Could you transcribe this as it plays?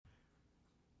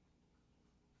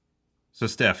So,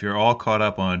 Steph, you're all caught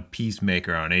up on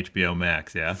Peacemaker on HBO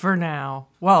Max, yeah? For now.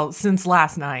 Well, since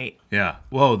last night. Yeah.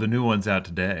 Whoa, the new one's out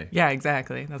today. Yeah,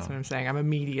 exactly. That's what I'm saying. I'm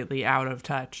immediately out of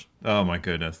touch. Oh, my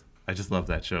goodness. I just love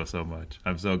that show so much.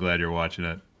 I'm so glad you're watching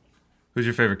it. Who's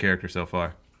your favorite character so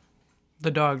far?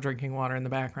 The dog drinking water in the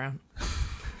background.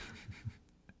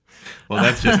 Well,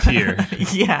 that's just here.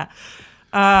 Yeah.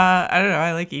 I don't know.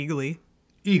 I like Eagly.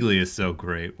 Eagly is so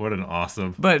great. What an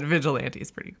awesome... But Vigilante is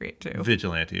pretty great, too.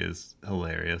 Vigilante is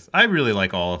hilarious. I really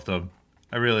like all of them.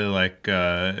 I really like...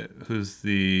 who's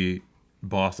the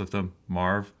boss of them?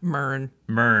 Marv? Mern.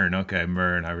 Mern. Okay,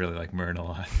 Mern. I really like Mern a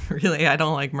lot. Really, I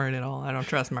don't like Mern at all. I don't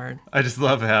trust Mern. I just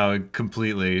love how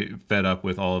completely fed up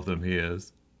with all of them he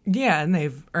is. Yeah, and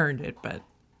they've earned it, but...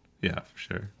 Yeah, for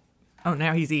sure. Oh,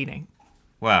 now he's eating.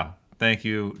 Wow. Thank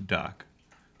you, Doc.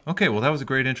 Okay, well, that was a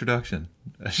great introduction.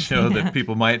 A show that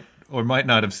people might or might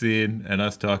not have seen, and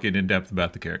us talking in depth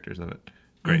about the characters of it.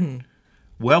 Great.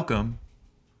 Mm-hmm. Welcome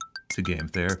to Game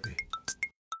Therapy.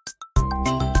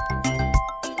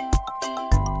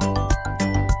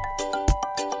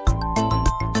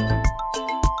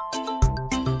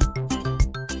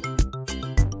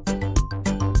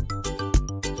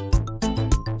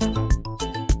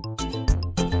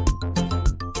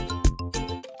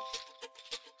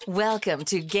 Welcome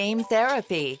to Game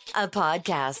Therapy, a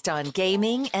podcast on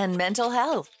gaming and mental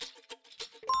health.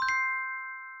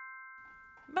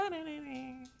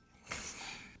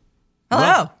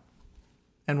 Hello,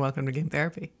 and welcome to Game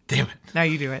Therapy. Damn it. Now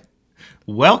you do it.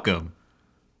 Welcome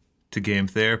to Game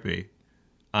Therapy.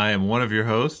 I am one of your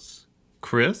hosts,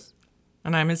 Chris.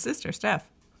 And I'm his sister, Steph.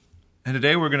 And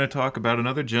today we're going to talk about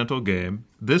another gentle game.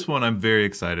 This one I'm very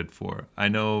excited for. I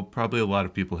know probably a lot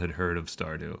of people had heard of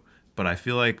Stardew, but I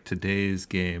feel like today's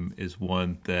game is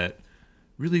one that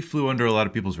really flew under a lot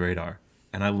of people's radar.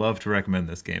 And I love to recommend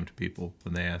this game to people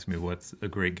when they ask me what's a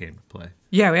great game to play.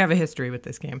 Yeah, we have a history with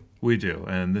this game. We do.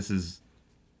 And this is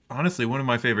honestly one of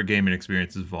my favorite gaming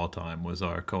experiences of all time was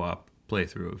our co-op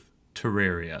playthrough of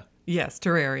Terraria. Yes,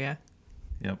 Terraria.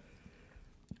 Yep.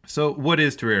 So what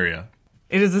is Terraria?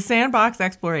 It is a sandbox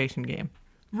exploration game.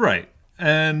 Right.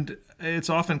 And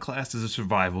it's often classed as a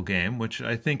survival game, which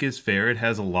I think is fair. It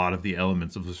has a lot of the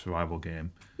elements of a survival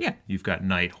game. Yeah. You've got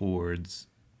night hordes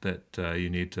that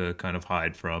you need to kind of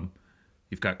hide from.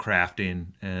 You've got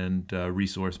crafting and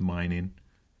resource mining,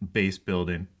 base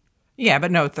building. Yeah, but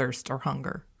no thirst or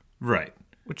hunger. Right.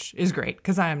 Which is great,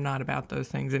 because I am not about those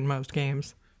things in most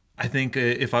games. I think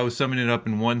if I was summing it up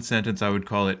in one sentence, I would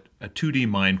call it a 2D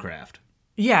Minecraft.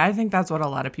 Yeah, I think that's what a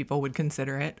lot of people would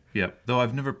consider it. Yep. Though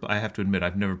I have to admit,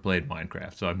 I've never played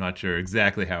Minecraft, so I'm not sure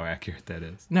exactly how accurate that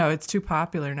is. No, it's too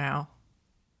popular now.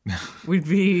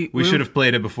 We should have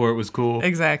played it before it was cool.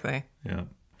 Exactly. Yeah.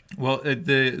 Well,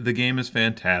 the game is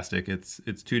fantastic. It's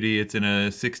 2D. It's in a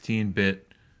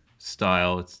 16-bit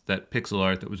style. It's that pixel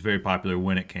art that was very popular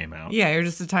when it came out. Yeah, you're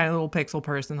just a tiny little pixel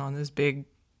person on this big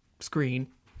screen.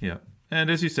 Yeah.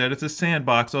 And as you said, it's a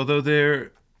sandbox, although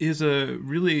there is a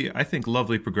really, I think,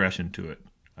 lovely progression to it.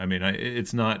 I mean,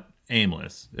 it's not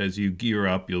aimless. As you gear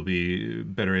up, you'll be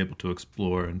better able to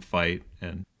explore and fight.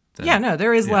 And then,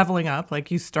 there is leveling up.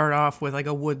 Like, you start off with, like,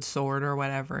 a wood sword or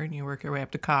whatever, and you work your way up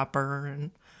to copper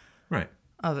and right.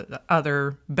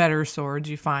 other better swords.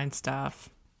 You find stuff.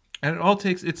 And it all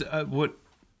takes, what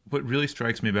really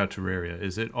strikes me about Terraria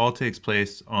is it all takes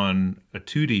place on a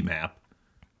 2D map,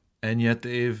 and yet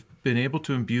they've been able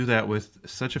to imbue that with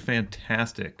such a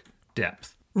fantastic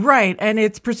depth. Right, and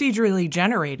it's procedurally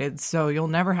generated, so you'll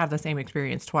never have the same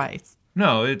experience twice.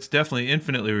 No, it's definitely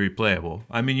infinitely replayable.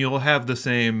 I mean, you'll have the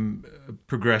same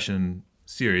progression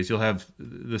series. You'll have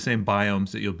the same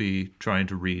biomes that you'll be trying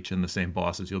to reach and the same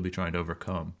bosses you'll be trying to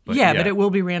overcome. But it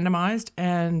will be randomized,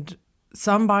 and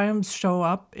some biomes show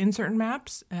up in certain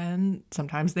maps, and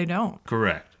sometimes they don't.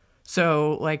 Correct.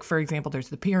 So, like, for example, there's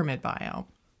the pyramid biome.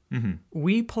 Mm-hmm.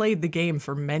 We played the game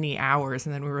for many hours,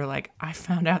 and then we were like, I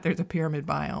found out there's a pyramid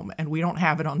biome, and we don't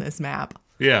have it on this map.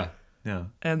 Yeah, yeah.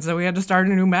 And so we had to start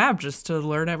a new map just to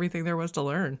learn everything there was to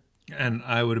learn. And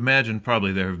I would imagine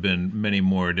probably there have been many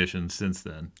more editions since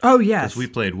then. Oh, yes. Because we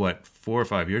played, 4 or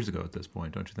 5 years ago at this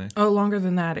point, don't you think? Oh, longer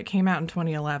than that. It came out in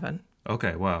 2011.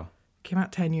 Okay, wow. It came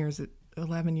out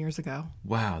 11 years ago.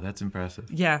 Wow, that's impressive.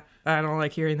 Yeah, I don't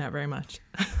like hearing that very much.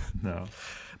 No.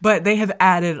 But they have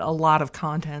added a lot of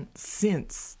content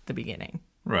since the beginning.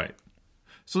 Right.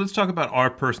 So let's talk about our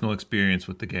personal experience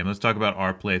with the game. Let's talk about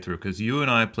our playthrough, because you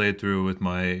and I played through with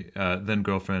my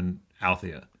then-girlfriend,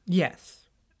 Althea. Yes.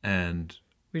 And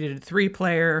we did a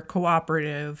 3-player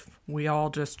cooperative. We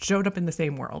all just showed up in the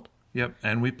same world. Yep,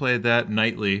 and we played that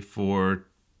nightly for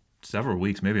several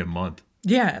weeks, maybe a month.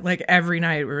 Yeah, like every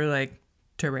night we were like,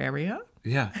 Terraria?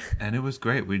 Yeah, and it was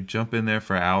great. We'd jump in there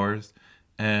for hours,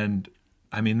 and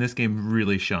I mean, this game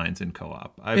really shines in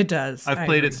co-op. It does. I've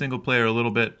played it single player a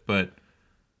little bit, but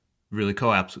really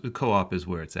co-op is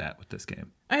where it's at with this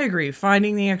game. I agree.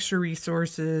 Finding the extra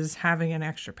resources, having an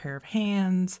extra pair of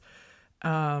hands,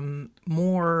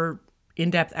 more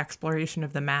in-depth exploration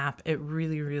of the map, it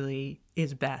really, really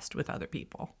is best with other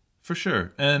people. For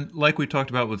sure. And like we talked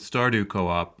about with Stardew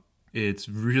co-op, it's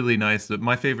really nice. That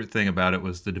my favorite thing about it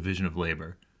was the division of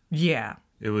labor. Yeah.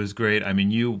 It was great. I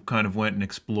mean, you kind of went and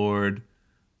explored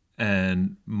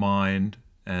and mined,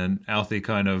 and Alfie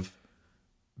kind of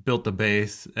built the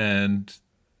base and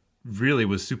really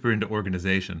was super into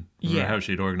organization. Remember how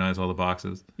she'd organize all the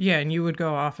boxes? Yeah, and you would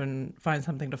go off and find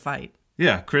something to fight.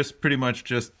 Yeah, Chris pretty much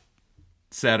just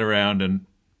sat around and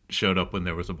showed up when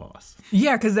there was a boss.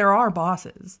 Yeah, because there are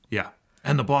bosses. Yeah,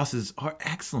 and the bosses are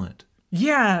excellent.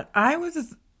 Yeah, I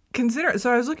was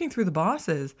looking through the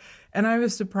bosses, and I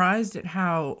was surprised at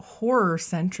how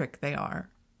horror-centric they are.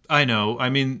 I know. I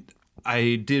mean,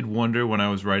 I did wonder when I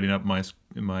was writing up my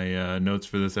notes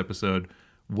for this episode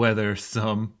whether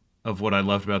some of what I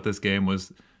loved about this game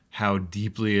was how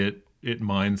deeply it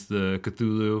mines the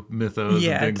Cthulhu mythos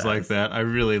and things like that. I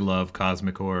really love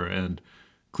cosmic horror, and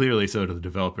clearly so do the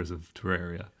developers of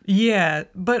Terraria. Yeah,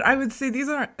 but I would say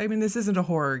this isn't a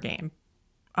horror game,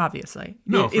 obviously.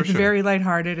 No, it's very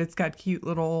lighthearted. It's got cute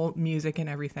little music and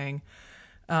everything.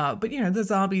 But, there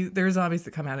are zombies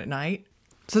that come out at night.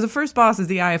 So the first boss is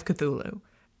the Eye of Cthulhu,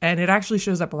 and it actually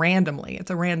shows up randomly. It's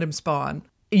a random spawn.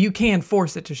 You can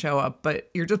force it to show up, but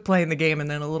you're just playing the game, and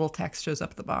then a little text shows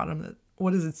up at the bottom.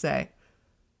 What does it say?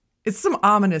 It's some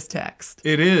ominous text.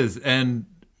 It is, and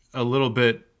a little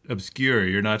bit obscure.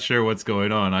 You're not sure what's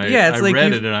going on. I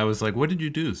read it, and I was like, what did you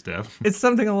do, Steph? It's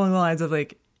something along the lines of,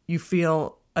 like, you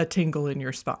feel a tingle in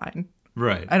your spine.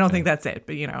 Right. I don't think that's it,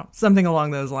 but, something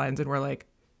along those lines, and we're like,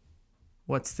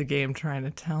 what's the game trying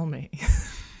to tell me?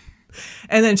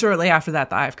 And then shortly after that,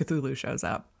 the Eye of Cthulhu shows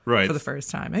up for the first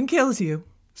time and kills you.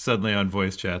 Suddenly on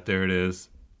voice chat, there it is.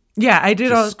 Yeah, I did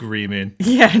just screaming.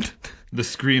 Yeah. The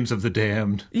screams of the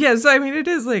damned. Yeah, so I mean, it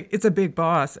is like, it's a big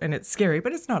boss and it's scary,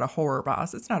 but it's not a horror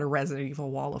boss. It's not a Resident Evil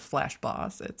Wall of Flesh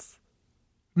boss. It's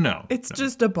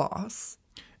just a boss.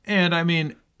 And I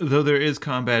mean, though there is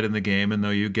combat in the game, and though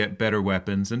you get better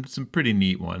weapons and some pretty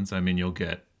neat ones, I mean, you'll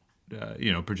get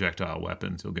projectile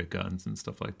weapons, you'll get guns and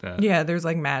stuff like that. Yeah, there's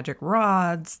like magic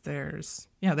rods. There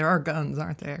are guns,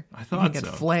 aren't there? I thought you get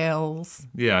flails.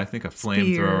 Yeah, I think a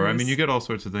flamethrower. I mean, you get all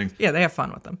sorts of things. Yeah, they have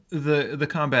fun with them. The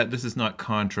combat, this is not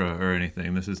Contra or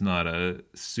anything. This is not a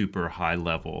super high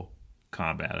level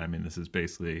combat. I mean, this is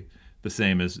basically the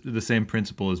same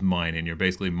principle as mining. You're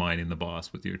basically mining the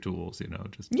boss with your tools,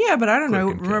 Yeah, but I don't know.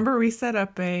 Remember we set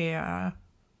up a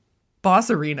boss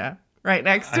arena right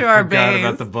next to our base. I forgot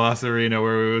about the boss arena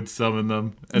where we would summon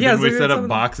them. And then we set up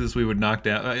boxes we would knock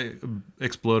down,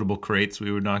 explodable crates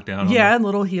we would knock down. Yeah, and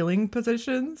little healing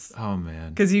positions. Oh, man.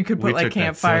 Because you could put like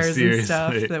campfires and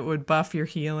stuff that would buff your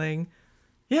healing.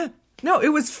 Yeah. No, it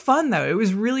was fun, though. It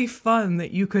was really fun that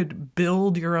you could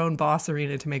build your own boss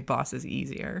arena to make bosses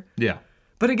easier. Yeah.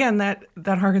 But again, that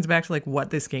harkens back to like what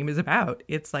this game is about.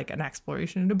 It's like an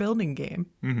exploration and a building game.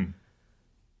 Mm-hmm.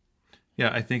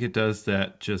 Yeah, I think it does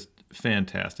that just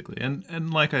fantastically.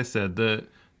 And like I said, the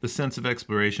sense of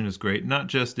exploration is great, not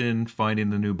just in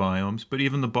finding the new biomes, but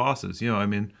even the bosses. I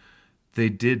mean, they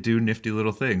did do nifty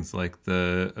little things like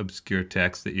the obscure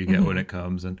text that you get when it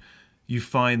comes, and you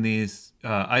find these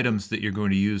items that you're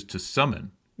going to use to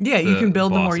summon. Yeah, you can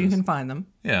build them or you can find them.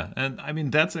 Yeah, and I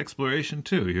mean, that's exploration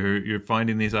too. You're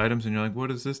finding these items and you're like, what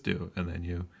does this do? And then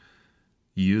you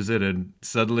use it and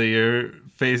suddenly you're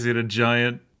facing a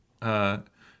giant...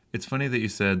 It's funny that you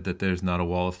said that there's not a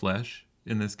wall of flesh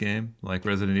in this game, like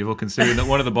Resident Evil, considering that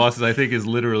one of the bosses, I think, is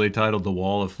literally titled the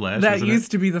Wall of Flesh. That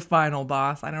used to be the final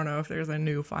boss. I don't know if there's a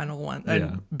new final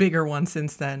one, bigger one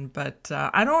since then, but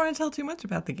I don't want to tell too much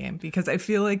about the game because I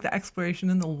feel like the exploration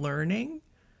and the learning,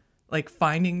 like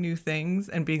finding new things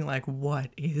and being like, what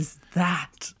is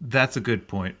that? That's a good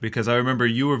point, because I remember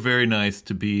you were very nice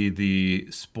to be the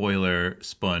spoiler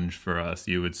sponge for us.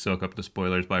 You would soak up the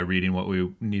spoilers by reading what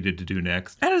we needed to do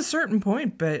next. At a certain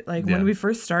point, but like when we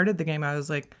first started the game, I was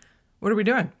like, what are we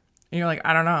doing? And you're like,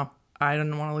 I don't know. I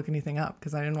didn't want to look anything up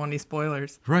because I didn't want any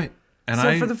spoilers. Right. And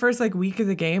so for the first like week of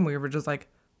the game, we were just like,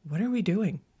 what are we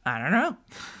doing? I don't know.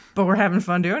 But we're having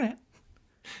fun doing it.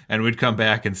 And we'd come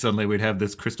back and suddenly we'd have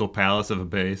this crystal palace of a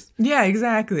base. Yeah,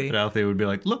 exactly. And Althea would be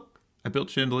like, look, I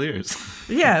built chandeliers.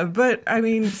 Yeah, but I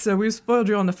mean, so we've spoiled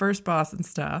you on the first boss and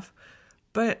stuff.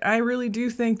 But I really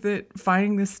do think that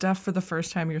finding this stuff for the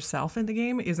first time yourself in the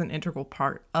game is an integral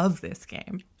part of this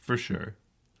game. For sure.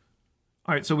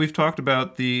 All right, so we've talked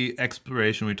about the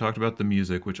exploration. We talked about the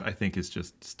music, which I think is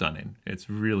just stunning.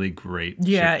 It's really great.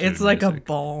 Yeah, chiptune it's like a music.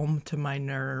 balm to my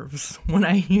nerves when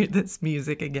I hear this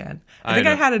music again. I I think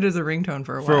I know. had it as a ringtone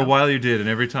for a while. For a while you did, and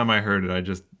every time I heard it, I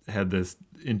just had this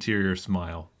interior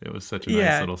smile. It was such a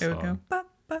nice little it would go, song. "Bop,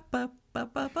 bop, bop,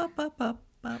 bop, bop, bop, bop, bop,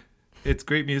 bop." It's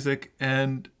great music,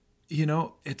 and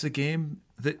it's a game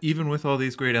that even with all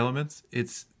these great elements,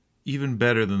 it's even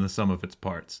better than the sum of its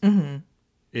parts. Mm-hmm.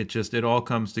 It all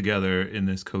comes together in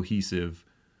this cohesive,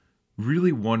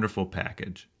 really wonderful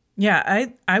package. Yeah,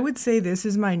 I would say this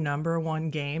is my number one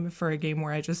game for a game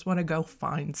where I just want to go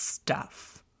find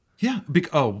stuff. Yeah.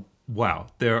 Oh, wow.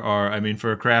 There are, I mean,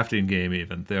 for a crafting game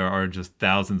even, there are just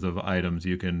thousands of items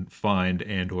you can find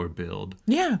and or build.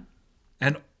 Yeah.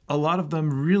 And a lot of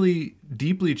them really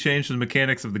deeply change the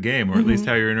mechanics of the game, or at least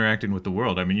how you're interacting with the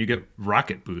world. I mean, you get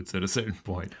rocket boots at a certain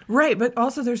point. Right, but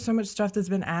also there's so much stuff that's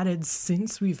been added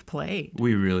since we've played.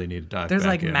 We really need to dive There's back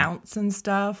like in. mounts and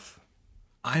stuff.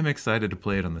 I'm excited to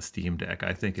play it on the Steam Deck.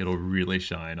 I think it'll really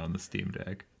shine on the Steam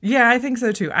Deck. Yeah, I think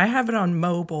so too. I have it on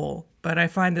mobile, but I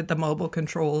find that the mobile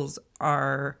controls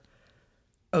are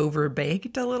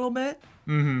overbaked a little bit.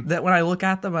 Mm-hmm. That when I look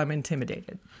at them, I'm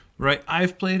intimidated. Right.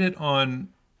 I've played it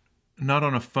not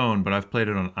on a phone, but I've played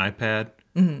it on iPad.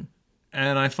 Mm-hmm.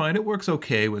 And I find it works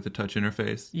okay with the touch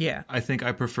interface. Yeah. I think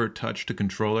I prefer touch to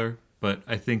controller, but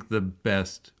I think the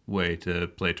best way to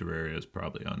play Terraria is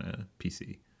probably on a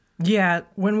PC. Yeah,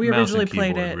 when we Mouse originally and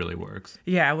keyboard played it, really works.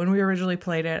 Yeah, when we originally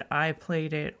played it, I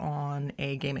played it on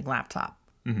a gaming laptop.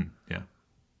 Mm-hmm. Yeah.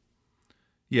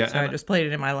 Yeah. So I just played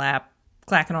it in my lap,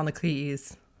 clacking on the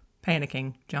keys,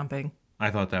 panicking, jumping. I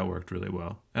thought that worked really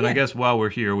well. And I Yeah. guess while we're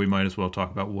here, we might as well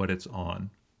talk about what it's on.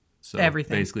 So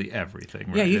Everything. basically everything.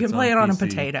 Right? Yeah, you can It's play it on a PC.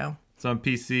 potato. It's on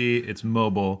PC, it's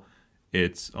mobile,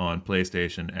 it's on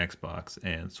PlayStation, Xbox,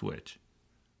 and Switch.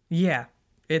 Yeah,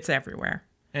 it's everywhere.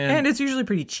 And- And it's usually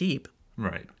pretty cheap.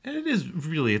 Right. And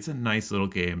it's a nice little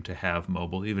game to have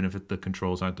mobile, even if the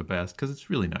controls aren't the best, because it's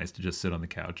really nice to just sit on the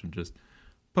couch and just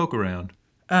poke around.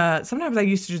 Sometimes I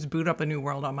used to just boot up a new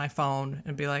world on my phone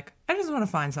and be like, I just want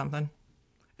to find something.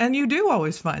 And you do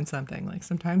always find something. Like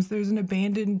sometimes there's an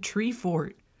abandoned tree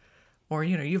fort, or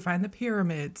you find the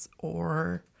pyramids,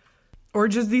 or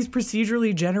just these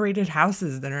procedurally generated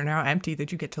houses that are now empty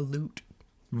that you get to loot.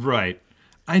 Right.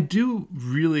 I do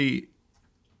really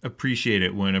appreciate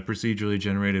it when a procedurally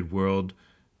generated world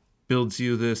builds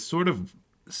you this sort of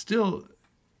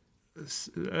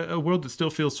a world that still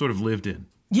feels sort of lived in.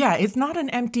 Yeah, it's not an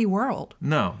empty world.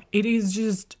 No. It is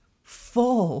just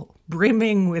full,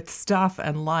 brimming with stuff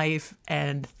and life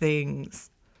and things.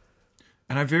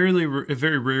 And I very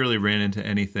rarely ran into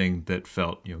anything that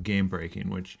felt, game breaking,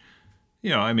 which,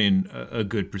 I mean, a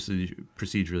good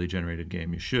procedurally generated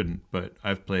game, you shouldn't. But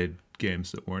I've played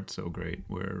games that weren't so great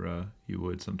where you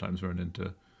would sometimes run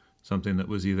into something that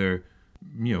was either,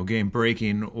 game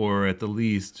breaking or at the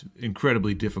least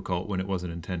incredibly difficult when it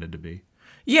wasn't intended to be.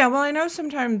 Yeah, well, I know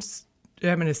sometimes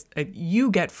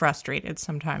you get frustrated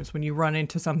sometimes when you run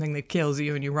into something that kills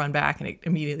you and you run back and it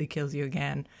immediately kills you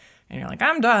again. And you're like,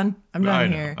 I'm done. I'm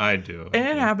done here. I do. And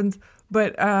it happens.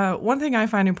 But one thing I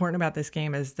find important about this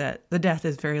game is that the death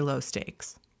is very low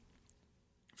stakes.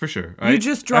 For sure.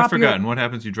 Just drop I've forgotten. What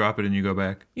happens? You drop it and you go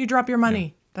back? You drop your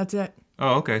money. That's it.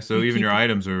 Oh, okay. So even keep your it.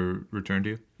 items are returned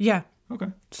to you? Yeah. Okay.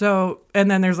 So, and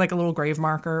then there's like a little grave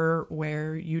marker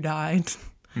where you died.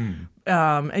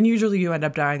 And usually you end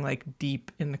up dying like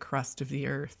deep in the crust of the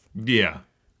earth. Yeah.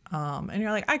 And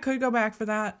you're like, I could go back for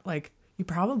that. Like, you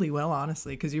probably will,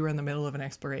 honestly, because you were in the middle of an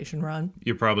exploration run.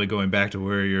 You're probably going back to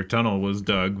where your tunnel was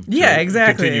dug. To Yeah,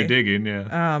 exactly. Continue digging,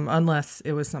 yeah. Unless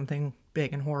it was something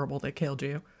big and horrible that killed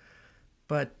you.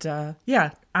 But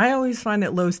yeah, I always find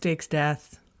that low stakes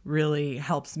death really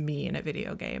helps me in a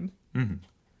video game.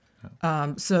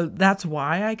 Mm-hmm. So that's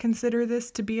why I consider this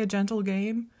to be a gentle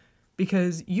game,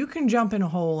 because you can jump in a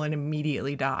hole and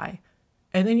immediately die.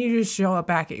 And then you just show up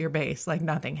back at your base like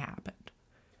nothing happened.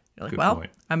 You're like, Good well,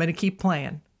 point. I'm going to keep playing.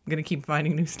 I'm going to keep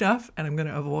finding new stuff, and I'm going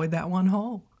to avoid that one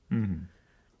hole. Mm-hmm.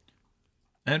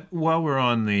 And while we're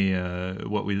on the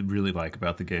what we really like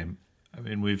about the game, I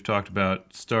mean, we've talked about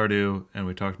Stardew and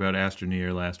we talked about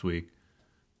Astroneer last week.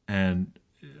 And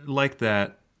like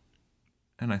that,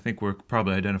 and I think we're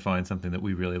probably identifying something that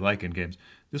we really like in games,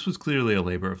 this was clearly a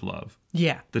labor of love.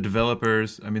 Yeah. The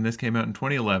developers, I mean, this came out in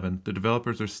 2011. The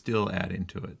developers are still adding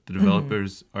to it. The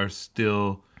developers are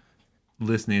still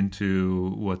listening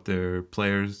to what their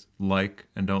players like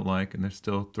and don't like, and they're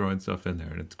still throwing stuff in there,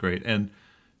 and it's great. And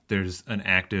there's an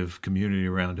active community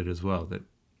around it as well that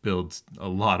builds a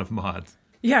lot of mods.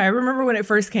 Yeah, I remember when it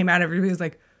first came out, everybody was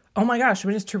like, oh my gosh,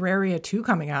 when is Terraria 2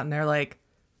 coming out? And they're like,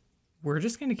 we're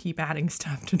just going to keep adding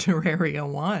stuff to Terraria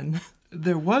 1.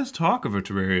 There was talk of a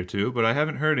Terraria 2, but I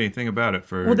haven't heard anything about it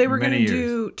for Well, they were many going to years.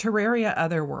 do Terraria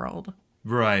Otherworld,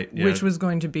 Right, yeah. which was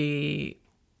going to be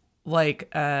like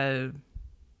it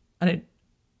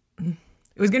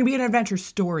was going to be an adventure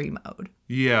story mode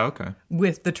Yeah, okay.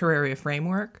 with the Terraria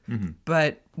framework,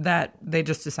 but that they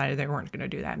just decided they weren't going to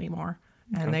do that anymore.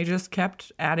 And they just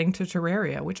kept adding to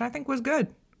Terraria, which I think was good.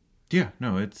 Yeah,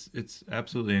 no, it's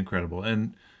absolutely incredible.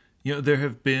 And, you know, there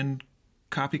have been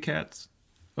copycats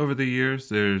over the years.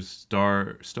 There's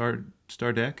Star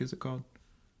Deck, is it called?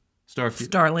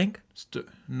 Starlink.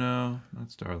 No, not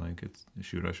Starlink.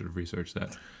 Shoot, I should have researched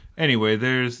that. Anyway,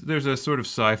 there's a sort of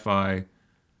sci-fi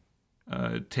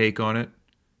take on it,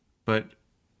 but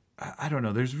I don't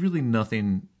know. There's really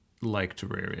nothing like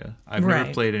Terraria. I've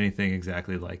never played anything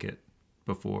exactly like it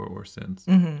before or since.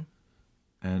 Mm-hmm.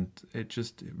 And it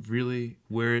really,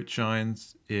 where it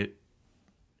shines, it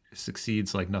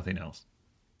succeeds like nothing else.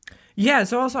 Yeah,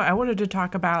 so also I wanted to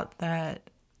talk about that.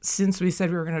 Since we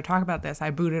said we were going to talk about this, I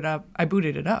booted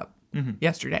it up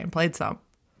yesterday and played some.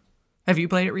 Have you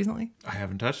played it recently? I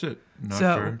haven't touched it. Not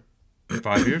for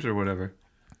 5 years or whatever.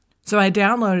 So I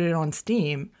downloaded it on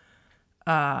Steam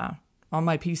on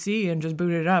my PC and just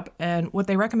booted it up. And what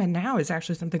they recommend now is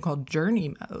actually something called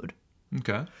Journey Mode.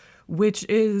 Okay. Which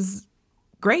is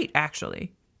great,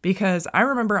 actually. Because I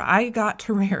remember I got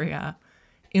Terraria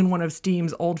in one of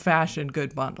Steam's old-fashioned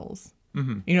good bundles.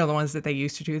 Mm-hmm. You know, the ones that they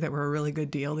used to do that were a really good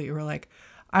deal that you were like,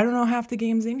 I don't know half the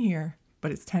games in here,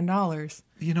 but it's $10.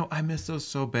 You know, I miss those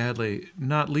so badly,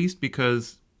 not least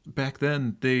because back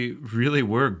then they really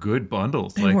were good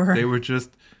bundles. They were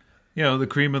just, you know, the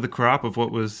cream of the crop of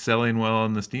what was selling well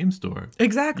on the Steam store.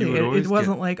 Exactly. It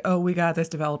wasn't like, oh, we got this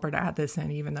developer to add this in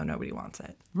even though nobody wants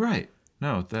it. Right.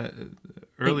 No, that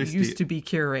early it used to be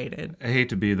curated. I hate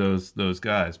to be those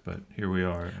guys, but here we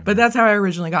are. But that's how I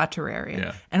originally got Terraria.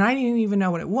 Yeah. And I didn't even know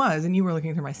what it was. And you were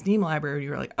looking through my Steam library and you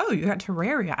were like, oh, you got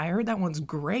Terraria. I heard that one's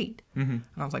great. Mm-hmm. And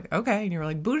I was like, okay. And you were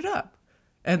like, boot it up.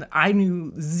 And I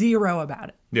knew zero about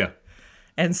it. Yeah.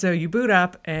 And so you boot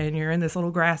up and you're in this little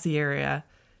grassy area.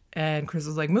 And Chris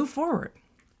was like, move forward.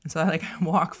 And so I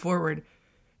walk forward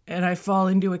and I fall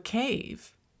into a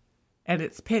cave. And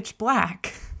it's pitch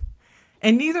black.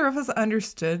 And neither of us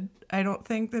understood, I don't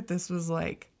think, that this was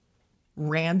like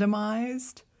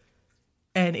randomized.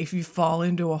 And if you fall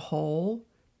into a hole,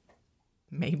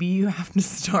 maybe you have to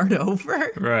start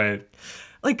over. Right.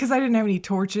 Like, because I didn't have any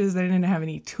torches. I didn't have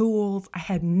any tools. I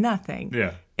had nothing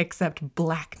except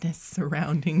blackness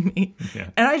surrounding me.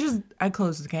 Yeah. And I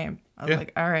closed the game. I was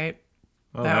like, all right,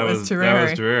 well, that was Terraria. That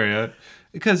was Terraria.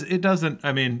 Because it doesn't,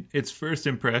 I mean, its first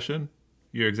impression...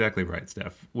 You're exactly right,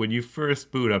 Steph. When you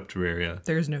first boot up Terraria...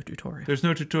 There's no tutorial. There's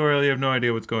no tutorial. You have no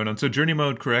idea what's going on. So Journey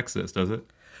Mode corrects this, does it?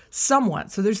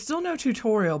 Somewhat. So there's still no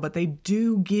tutorial, but they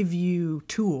do give you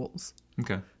tools.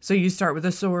 Okay. So you start with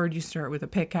a sword, you start with a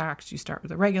pickaxe, you start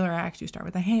with a regular axe, you start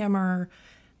with a hammer.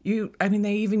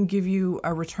 They even give you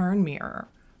a return mirror,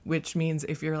 which means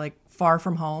if you're like far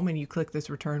from home and you click this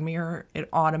return mirror, it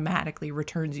automatically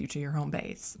returns you to your home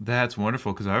base. That's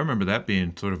wonderful, because I remember that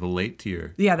being sort of a late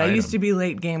tier. Yeah, that used to be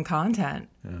late game content.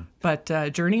 Yeah.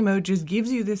 But Journey Mode just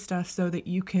gives you this stuff so that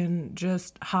you can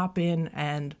just hop in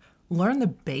and learn the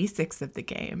basics of the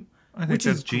game. I think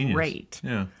that's genius. Great.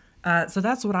 Yeah. So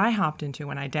that's what I hopped into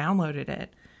when I downloaded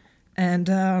it. And,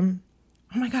 oh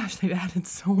my gosh, they've added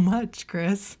so much,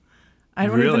 Chris. I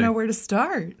don't even know where to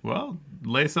start. Well,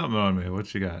 lay something on me.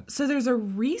 What you got? So there's a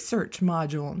research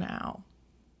module now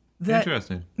that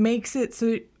Interesting. Makes it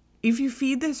so if you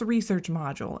feed this research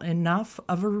module enough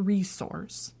of a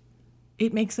resource,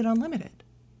 it makes it unlimited.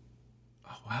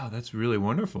 Oh, wow. That's really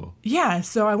wonderful. Yeah.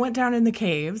 So I went down in the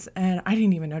caves and I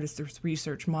didn't even notice this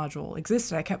research module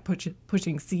existed. I kept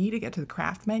pushing C to get to the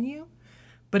craft menu.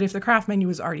 But if the craft menu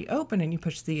was already open and you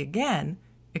push C again,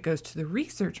 it goes to the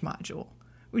research module,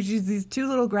 which is these two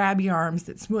little grabby arms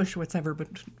that smush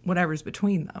whatever's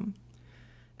between them.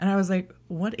 And I was like,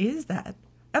 what is that?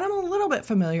 And I'm a little bit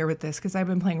familiar with this because I've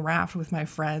been playing Raft with my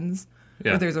friends,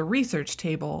 where there's a research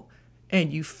table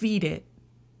and you feed it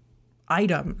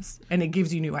items and it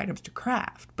gives you new items to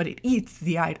craft, but it eats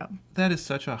the item. That is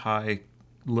such a high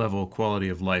level quality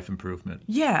of life improvement.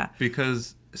 Yeah.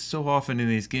 Because so often in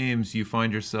these games, you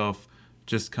find yourself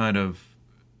just kind of,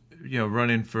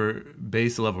 running for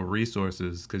base level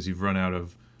resources because you've run out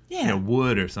of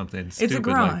wood or something stupid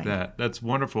like that. That's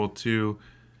wonderful to,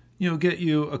 get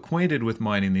you acquainted with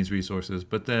mining these resources,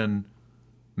 but then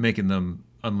making them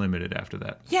unlimited after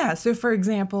that. Yeah. So for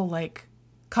example, like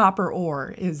copper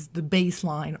ore is the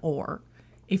baseline ore.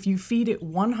 if you feed it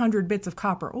 100 bits of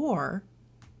copper ore,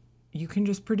 you can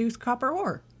just produce copper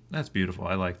ore. That's beautiful.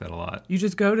 I like that a lot. You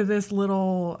just go to this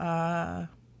little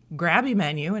grabby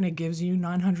menu, and it gives you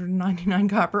 999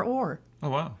 copper ore. Oh,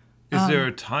 wow. Is there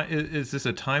a time? Is this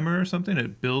a timer or something?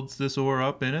 It builds this ore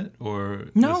up in it, or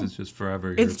No, this is just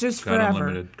forever? it's just got forever.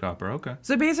 Unlimited copper. Okay.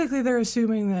 So basically, they're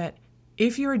assuming that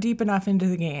if you're deep enough into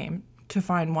the game to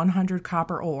find 100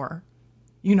 copper ore,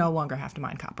 you no longer have to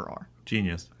mine copper ore.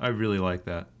 Genius. I really like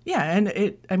that. Yeah, and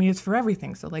it's for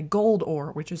everything. So like gold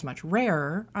ore, which is much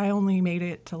rarer, I only made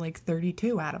it to like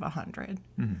 32 out of 100.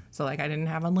 Mm-hmm. So like I didn't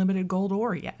have unlimited gold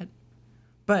ore yet.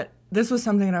 But this was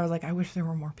something that I was like, I wish there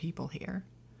were more people here.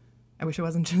 I wish it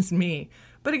wasn't just me.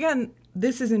 But again,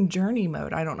 this is in journey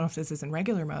mode. I don't know if this is in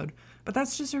regular mode, but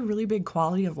that's just a really big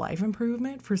quality of life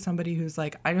improvement for somebody who's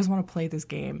like, I just want to play this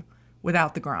game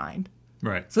without the grind.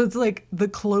 Right. So it's like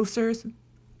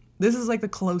this is like the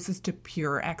closest to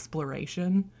pure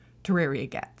exploration Terraria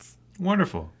gets.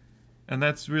 Wonderful. And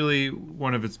that's really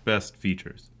one of its best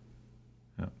features.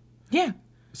 Yeah.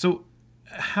 So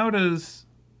how does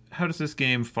this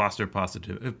game foster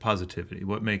positivity?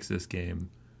 What makes this game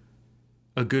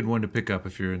a good one to pick up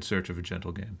if you're in search of a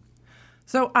gentle game?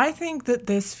 So I think that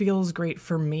this feels great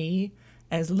for me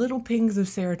as little pings of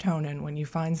serotonin when you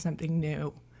find something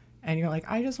new and you're like,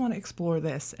 I just want to explore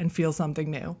this and feel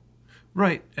something new.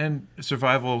 Right. And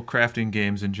survival crafting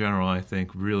games in general, I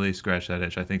think, really scratch that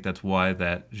itch. I think that's why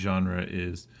that genre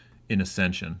is in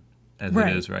ascension as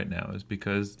it is right now, is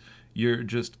because you're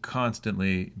just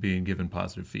constantly being given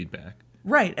positive feedback.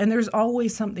 Right. And there's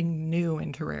always something new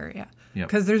in Terraria.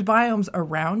 Because there's biomes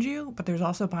around you, but there's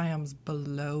also biomes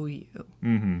below you.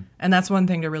 Mm-hmm. And that's one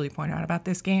thing to really point out about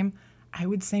this game. I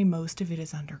would say most of it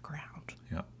is underground.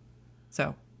 Yeah.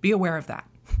 So be aware of that.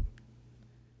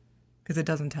 Because it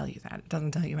doesn't tell you that. It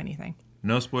doesn't tell you anything.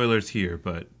 No spoilers here,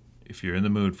 but if you're in the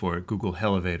mood for it, Google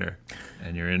Elevator,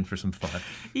 and you're in for some fun.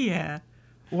 Yeah.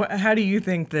 How do you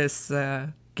think this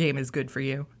game is good for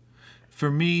you?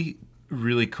 For me,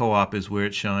 really co-op is where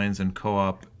it shines, and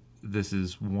co-op, this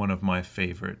is one of my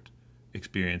favorite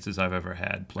experiences I've ever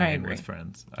had playing with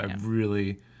friends. I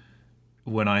really,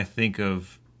 when I think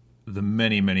of the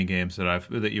many, many games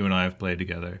that you and I have played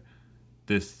together,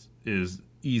 this is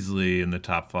easily in the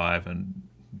top 5, and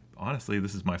honestly,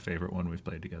 this is my favorite one we've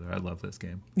played together. I love this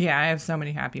game. Yeah, I have so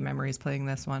many happy memories playing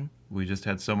this one. We just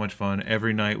had so much fun.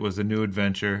 Every night was a new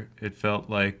adventure. It felt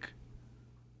like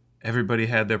everybody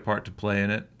had their part to play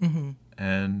in it. Mm-hmm.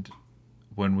 And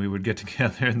when we would get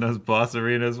together in those boss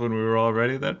arenas when we were all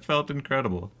ready, that felt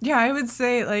incredible. Yeah, I would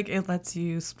say like it lets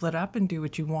you split up and do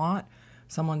what you want.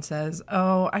 Someone says,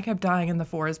 oh, I kept dying in the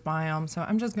forest biome, so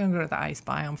I'm just going to go to the ice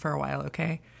biome for a while,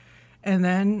 okay? And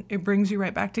then it brings you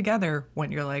right back together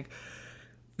when you're like,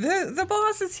 the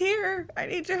boss is here. I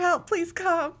need your help. Please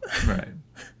come. Right.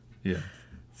 Yeah.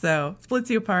 So splits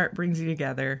you apart, brings you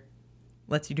together,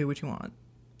 lets you do what you want.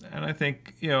 And I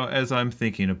think, as I'm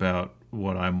thinking about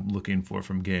what I'm looking for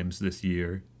from games this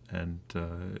year and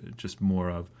just more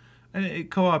of,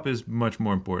 co-op is much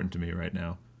more important to me right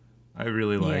now. I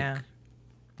really like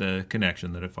the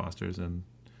connection that it fosters and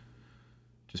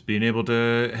just being able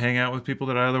to hang out with people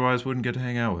that I otherwise wouldn't get to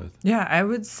hang out with. Yeah, I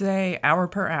would say hour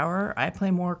per hour, I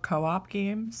play more co-op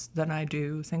games than I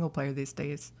do single player these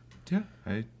days. Yeah,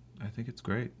 I think it's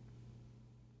great.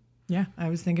 Yeah, I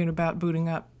was thinking about booting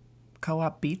up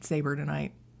co-op Beat Saber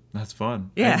tonight. That's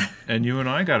fun. Yeah. And you and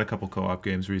I got a couple co-op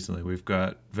games recently. We've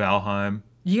got Valheim.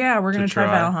 Yeah, we're going to try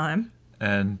Valheim.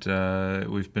 And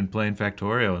we've been playing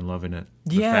Factorio and loving it.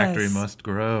 The Yes. factory must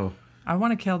grow. I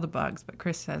want to kill the bugs, but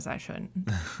Chris says I shouldn't.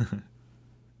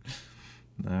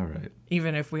 All right.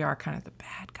 Even if we are kind of the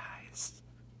bad guys.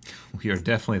 We are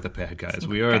definitely the bad guys.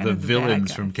 We are the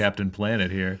villains from Captain Planet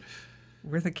here.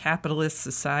 We're the capitalist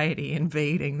society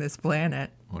invading this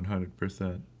planet. 100%.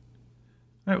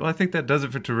 All right, well, I think that does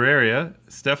it for Terraria.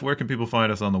 Steph, where can people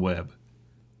find us on the web?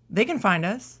 They can find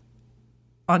us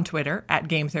on Twitter at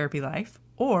Game Therapy Life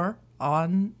or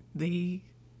on the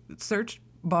search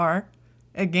bar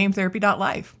at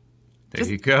gametherapy.life. There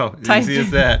you go. Easy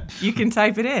as that. You can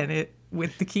type it in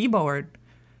with the keyboard.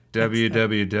 https://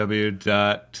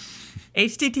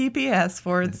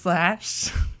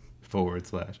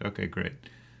 Okay, great.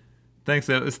 Thanks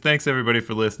everybody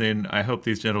for listening. I hope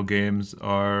these gentle games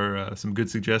are some good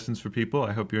suggestions for people.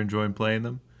 I hope you're enjoying playing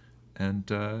them. And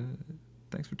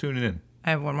thanks for tuning in. I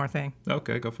have one more thing.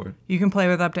 Okay, go for it. You can play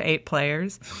with up to 8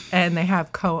 players, and they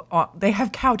have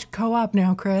couch co-op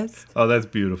now, Chris. Oh, that's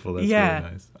beautiful. That's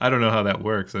really nice. I don't know how that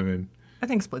works. I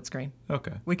think split screen.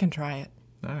 Okay. We can try it.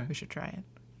 All right. We should try it.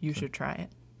 You should try it.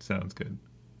 Sounds good.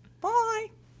 Bye.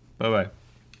 Bye-bye.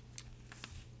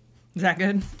 Is that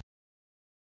good?